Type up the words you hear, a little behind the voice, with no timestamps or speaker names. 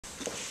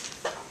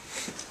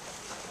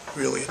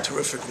really a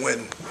terrific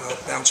win,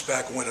 bounce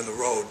back win on the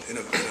road in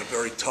a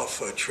very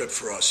tough trip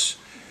for us.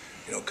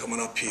 You know, coming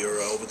up here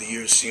over the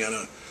years,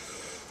 Siena,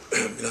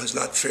 you know, has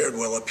not fared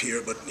well up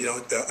here. But you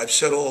know, I've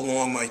said all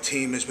along, my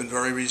team has been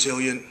very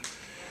resilient.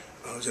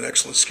 It was an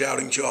excellent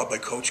scouting job by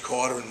Coach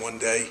Carter in one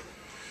day.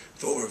 I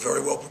thought we were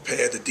very well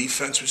prepared. The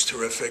defense was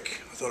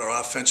terrific. I thought our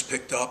offense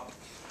picked up.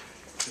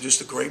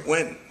 Just a great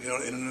win, you know,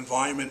 in an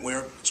environment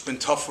where it's been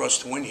tough for us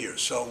to win here.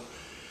 So,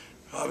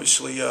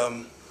 obviously,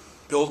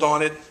 build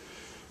on it,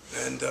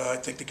 and I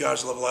think the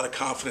guys will have a lot of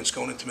confidence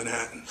going into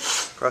Manhattan.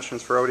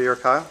 Questions for OD or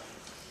Kyle?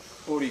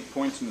 OD,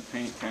 points in the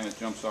paint kind of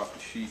jumps off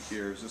the sheet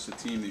here. Is this a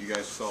team that you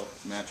guys felt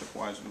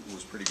matchup-wise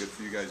was pretty good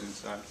for you guys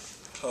inside?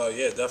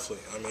 Yeah,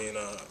 definitely. I mean,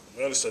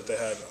 we understood they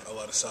had a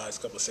lot of size,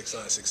 a couple of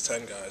 6'9",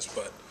 6'10" guys,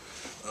 but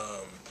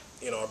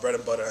you know, our bread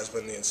and butter has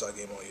been the inside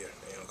game all year.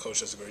 You know, Coach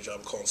does a great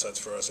job of calling sets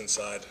for us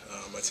inside.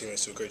 My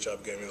teammates do a great job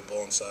of getting me the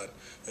ball inside,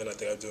 and I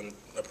think I'm doing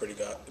a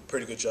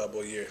pretty good job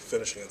all year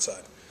finishing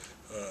inside.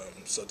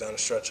 So down the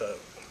stretch,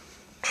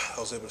 I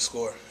was able to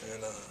score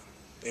and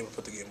able to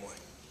put the game away.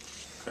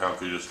 Kyle,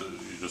 could you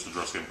just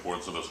address the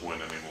importance of this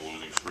win and in the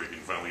losing streak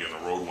and finally getting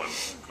a road win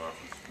in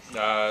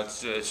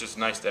conference? It's just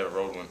nice to have a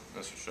road win,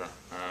 that's for sure.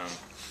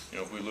 You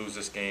know, if we lose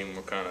this game,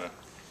 we're kind of,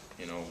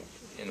 you know,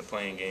 in the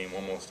playing game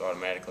almost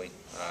automatically.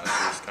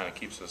 So this kind of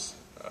keeps us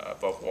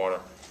above water.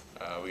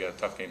 We got a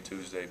tough game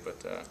Tuesday, but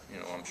you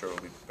know, I'm sure we'll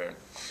be prepared.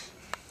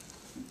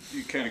 Do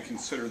you kind of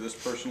consider this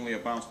personally a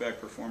bounce-back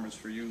performance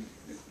for you,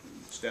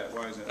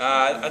 stat-wise?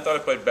 I thought I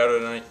played better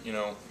tonight. You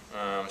know,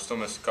 I still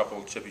missed a couple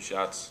of chippy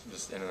shots,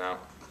 just in and out.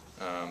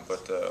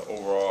 But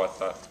overall, I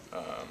thought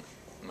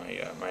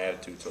my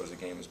attitude towards the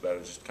game was better,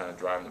 just kind of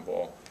driving the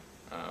ball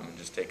and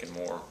just taking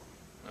more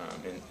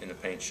in the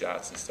paint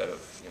shots instead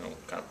of, you know,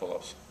 kind of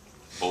pull-ups.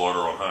 Bullard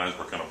on highs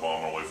were kind of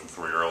bombing away from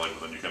three early,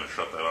 but then you kind of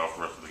shut that off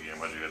the rest of the game.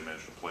 How'd you guys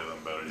manage to play them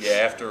better?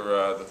 Yeah, after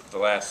the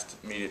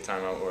last media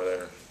timeout we were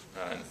there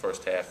in the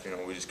first half, you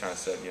know, we just kind of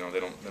said, you know, they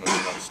don't get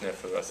enough sniff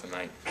for the rest of the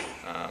night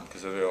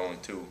because they're the only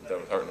two that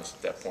were hurting us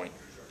at that point.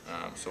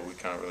 So we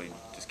kind of really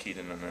just keyed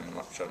in on them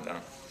and shut them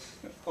down.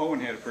 Owen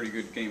had a pretty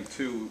good game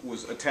too.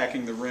 Was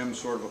attacking the rim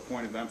sort of a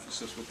point of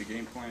emphasis with the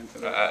game plan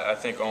today? I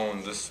think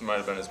Owen, this might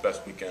have been his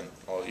best weekend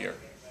all year.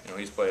 You know,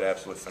 he's played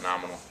absolutely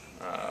phenomenal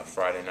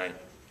Friday night.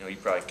 You know, he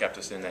probably kept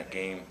us in that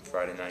game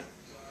Friday night.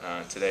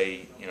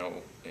 Today, you know,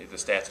 the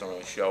stats don't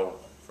really show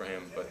for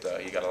him, but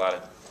he got a lot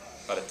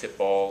of tip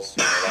balls,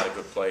 you know, a lot of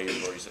good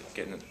plays where he's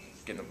getting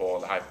the ball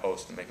at the high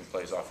post and making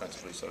plays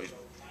offensively. So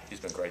he's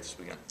been great this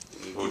weekend.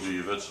 OG,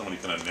 you've had so many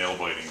kind of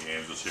nail-biting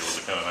games this year. Was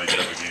it kind of nice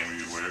to have a game where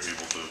you were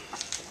able to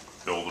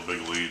build a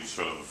big lead,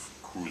 sort of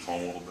cruise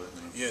home a little bit?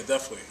 Yeah,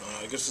 definitely.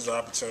 It gives us an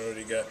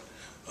opportunity to get,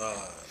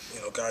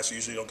 you know, guys who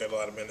usually don't get a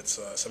lot of minutes,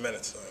 some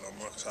minutes. You know,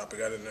 Marcus Hopper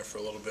got in there for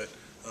a little bit.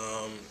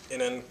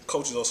 And then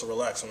coaches also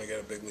relax when we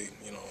get a big lead.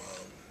 You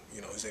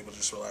know, he's able to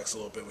just relax a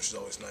little bit, which is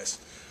always nice.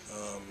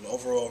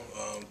 Overall,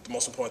 the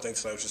most important thing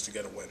tonight was just to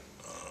get a win.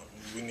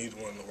 We need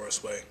one in the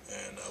worst way,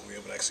 and we were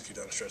able to execute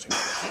down the stretch and get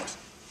that for us.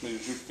 Did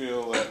you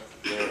feel that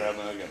they were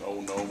having like an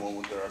oh-no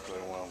moment there after they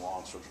went on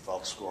long stretch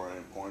without scoring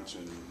any points,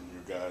 and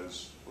you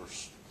guys were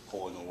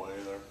pulling away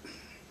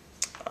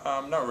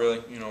there? Not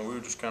really. You know, we were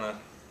just kind of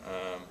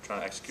trying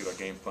to execute our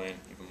game plan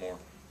even more.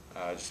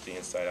 Just the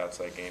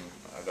inside-outside game.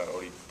 I thought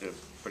Odie did a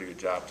pretty good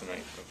job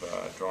tonight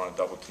of drawing a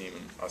double team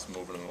and us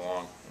moving them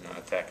along and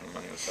attacking them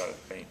on the other side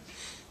of the paint.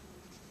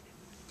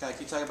 Kyle,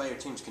 can you talk about your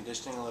team's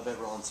conditioning a little bit,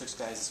 rolling 6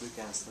 guys this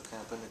weekend, still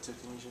kind of putting it to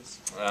Canisius?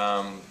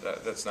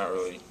 That's not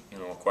really, you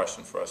know, a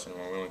question for us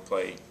anymore. We only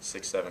play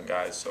 6, 7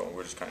 guys, so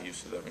we're just kind of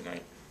used to it every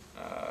night.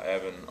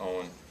 Evan,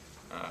 Owen,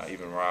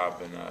 even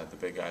Rob, and the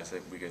big guys,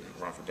 we get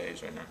run for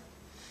days right now.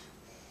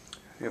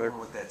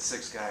 With that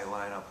 6-guy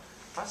lineup,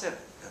 how does that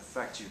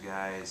affect you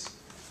guys?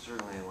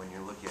 Certainly when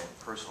you're looking at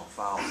personal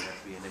fouls, it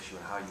has to be an issue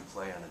in how you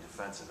play on the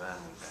defensive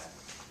end with that.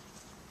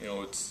 You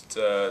know,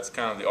 it's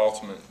kind of the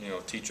ultimate, you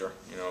know, teacher.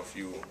 You know, if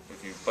you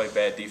play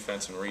bad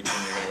defense and reach in,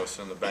 you're going to go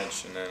sit on the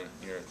bench, and then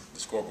the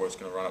scoreboard's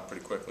going to run up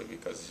pretty quickly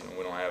because, you know,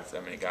 we don't have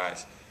that many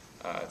guys.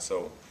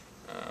 So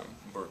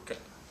we're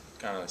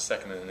kind of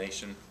second in the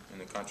nation in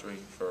the country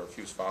for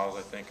fewest fouls,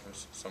 I think, or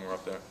somewhere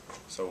up there.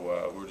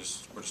 So we're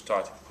just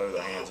taught to play with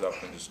our hands up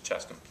and just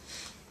chest them.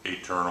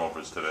 8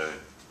 turnovers today.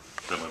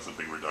 Finland's a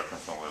big reduction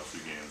from the last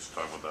few games.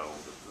 Talk about that a little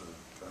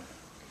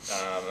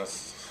bit.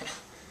 That's,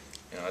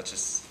 you know, that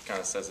just kind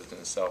of says it in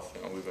itself.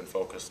 You know, we've been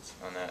focused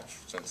on that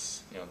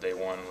since, you know, day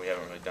one. We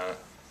haven't really done it.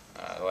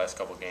 The last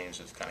couple of games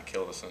have kind of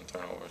killed us in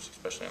turnovers,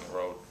 especially on the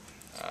road.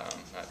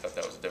 I thought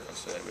that was the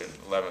difference today. We had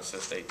 11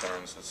 assists, 8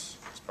 turns. It's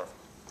perfect.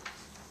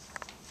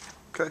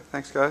 Okay,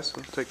 thanks, guys.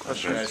 We'll take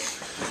questions.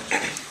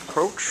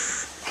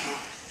 Coach.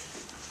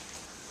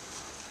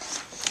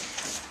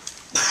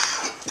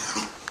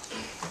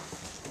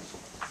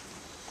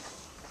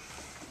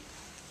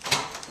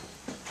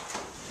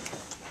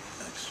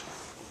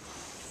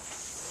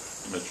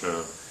 Mitch,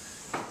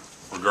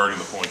 regarding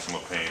the points in the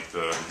paint,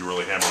 did you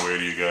really hammer away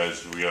to you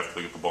guys? Do we have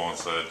to get the ball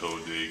inside to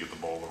OD, get the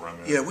ball to the rim?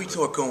 Yeah, we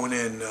thought going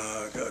in,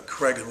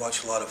 Craig had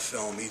watched a lot of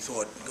film. He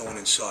thought going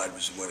inside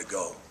was the way to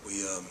go. We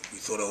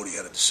thought OD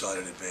had a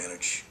decided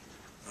advantage.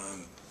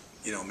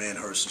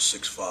 Manhurst is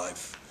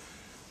 6'5",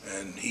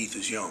 and Heath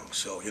is young.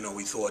 So,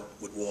 we thought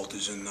with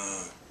Walters and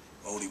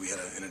OD we had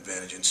an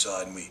advantage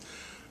inside, and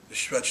the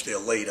stretch there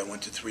late, I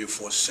went to 3 or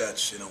 4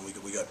 sets.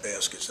 We got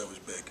baskets. That was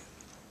big.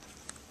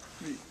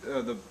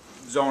 The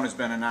zone has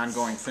been an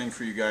ongoing thing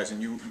for you guys,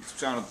 and you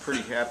sounded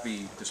pretty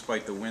happy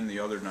despite the win the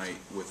other night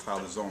with how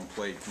the zone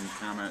played. Can you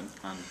comment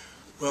on?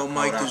 Well, how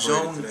Mike, it the operated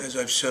zone, today? as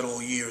I've said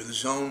all year, the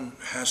zone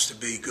has to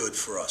be good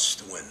for us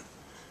to win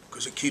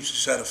because it keeps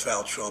us out of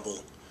foul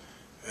trouble,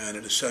 and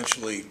it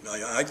essentially,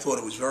 I thought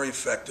it was very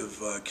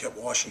effective, kept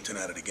Washington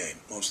out of the game,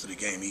 most of the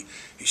game.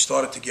 He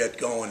started to get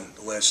going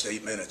the last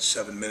 8 minutes,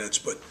 7 minutes,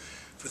 but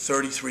for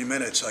 33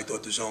 minutes, I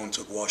thought the zone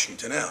took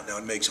Washington out. Now,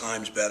 it makes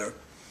Himes better,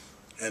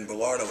 and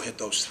Bellardo hit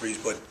those threes,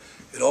 but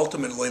it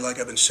ultimately, like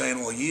I've been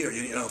saying all year,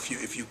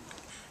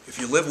 if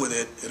you live with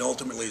it, it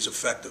ultimately is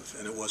effective,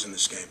 and it was in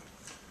this game.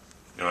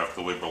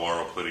 After the way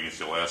Bellardo played against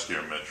you last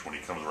year, Mitch, when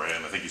he comes right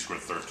in, I think he scored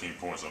 13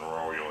 points in a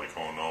row. You're like,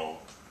 oh no,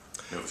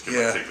 this kid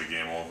might take the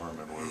game over him.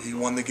 And He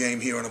won the game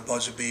here on a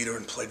buzzer beater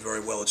and played very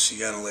well at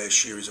Siena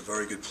last year. He's a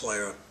very good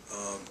player.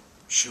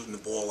 Shooting the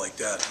ball like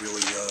that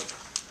really,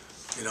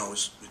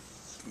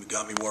 it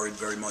got me worried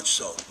very much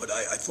so. But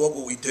I thought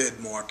what we did,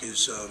 Mark,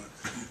 is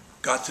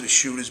got to the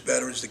shooters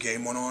better as the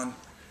game went on,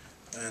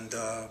 and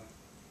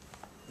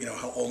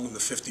holding them to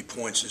 50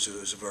 points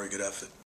is a very good effort.